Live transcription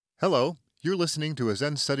Hello, you're listening to a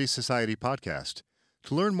Zen Studies Society podcast.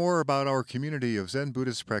 To learn more about our community of Zen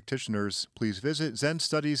Buddhist practitioners, please visit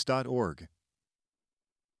zenstudies.org.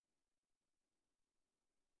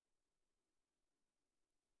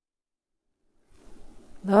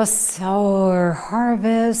 Thus, our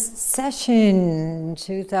harvest session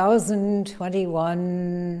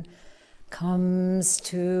 2021 comes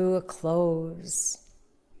to a close.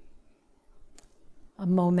 A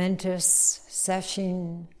momentous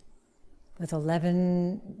session with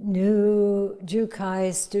 11 new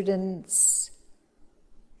Jukai students,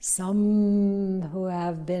 some who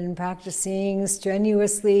have been practicing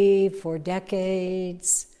strenuously for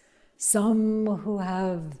decades, some who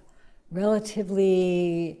have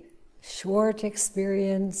relatively short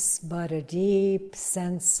experience, but a deep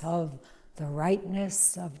sense of the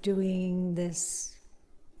rightness of doing this.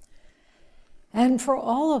 And for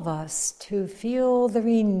all of us to feel the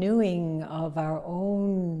renewing of our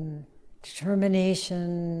own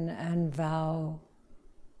determination and vow.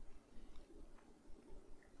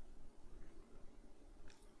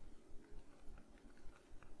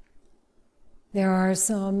 There are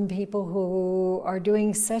some people who are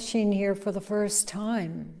doing sesshin here for the first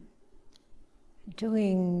time,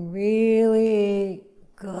 doing really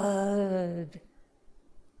good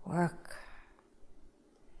work.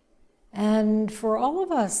 And for all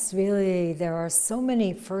of us, really, there are so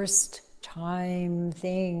many first-time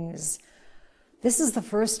things. This is the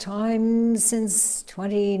first time since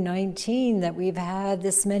 2019 that we've had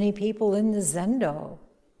this many people in the Zendo.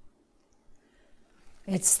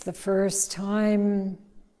 It's the first time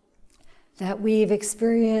that we've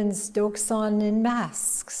experienced Doksan in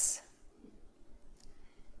masks.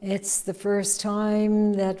 It's the first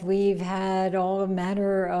time that we've had all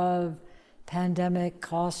manner of pandemic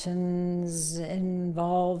cautions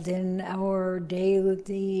involved in our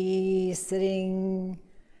daily sitting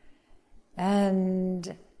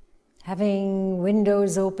and having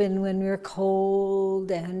windows open when we're cold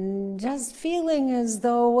and just feeling as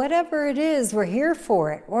though whatever it is, we're here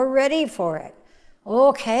for it, we're ready for it.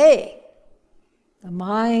 Okay. The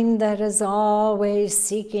mind that is always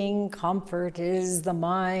seeking comfort is the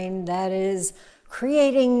mind that is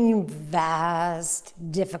creating vast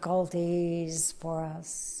difficulties for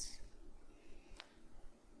us.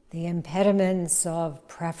 The impediments of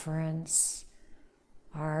preference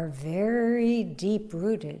are very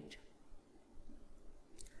deep-rooted.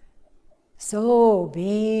 So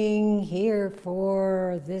being here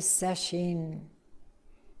for this session,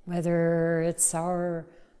 whether it's our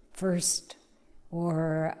first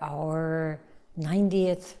or our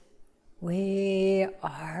 90th, we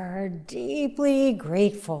are deeply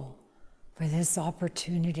grateful for this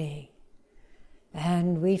opportunity.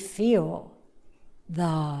 And we feel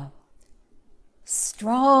the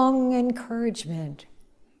strong encouragement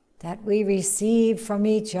that we receive from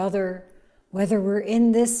each other, whether we're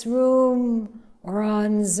in this room or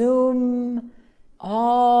on Zoom,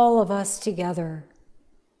 all of us together,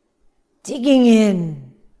 digging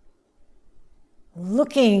in,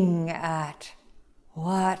 looking at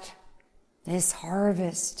what this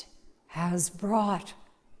harvest has brought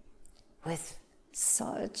with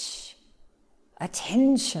such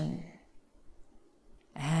attention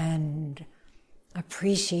and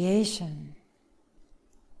appreciation.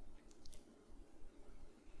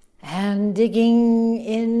 And digging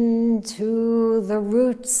into the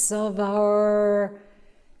roots of our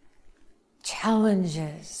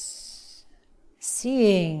challenges,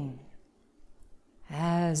 seeing,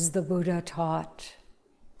 as the Buddha taught,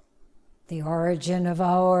 the origin of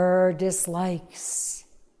our dislikes,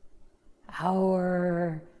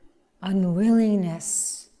 our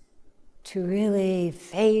unwillingness to really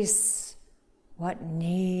face what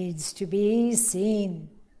needs to be seen.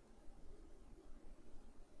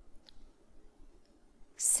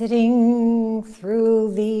 Sitting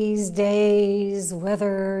through these days,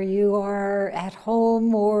 whether you are at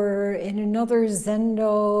home or in another Zendo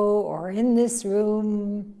or in this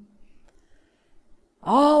room,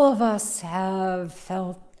 all of us have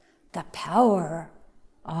felt the power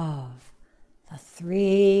of the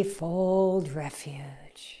threefold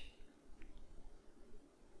refuge.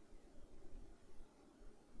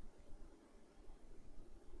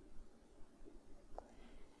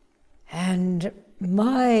 And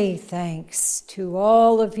my thanks to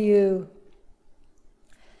all of you,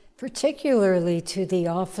 particularly to the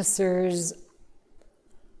officers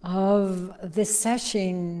of this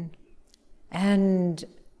session and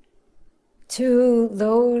to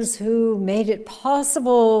those who made it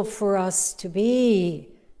possible for us to be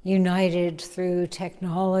united through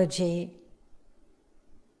technology.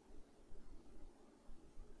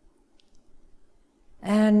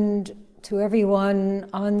 And to everyone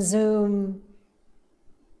on Zoom,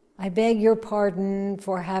 I beg your pardon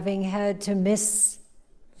for having had to miss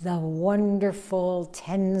the wonderful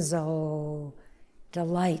Tenzo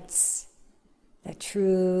delights, the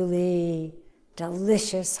truly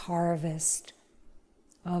delicious harvest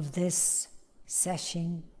of this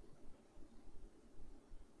session.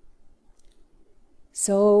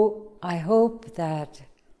 So I hope that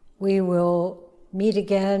we will meet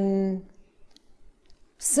again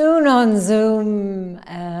soon on Zoom,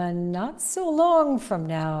 and not so long from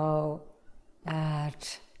now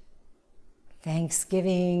at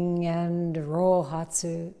Thanksgiving and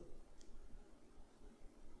Rohatsu,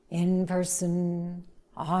 in person,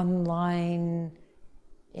 online,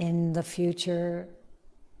 in the future,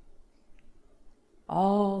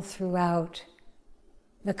 all throughout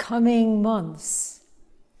the coming months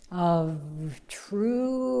of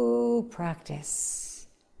true practice,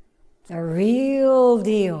 the real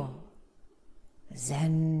deal,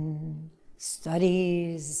 Zen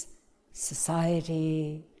Studies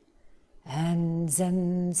Society and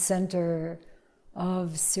Zen Center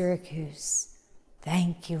of Syracuse.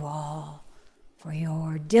 Thank you all for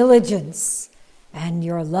your diligence and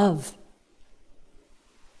your love.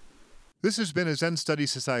 This has been a Zen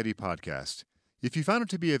Studies Society podcast. If you found it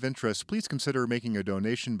to be of interest, please consider making a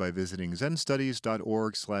donation by visiting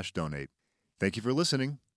zenstudies.org/donate. Thank you for listening.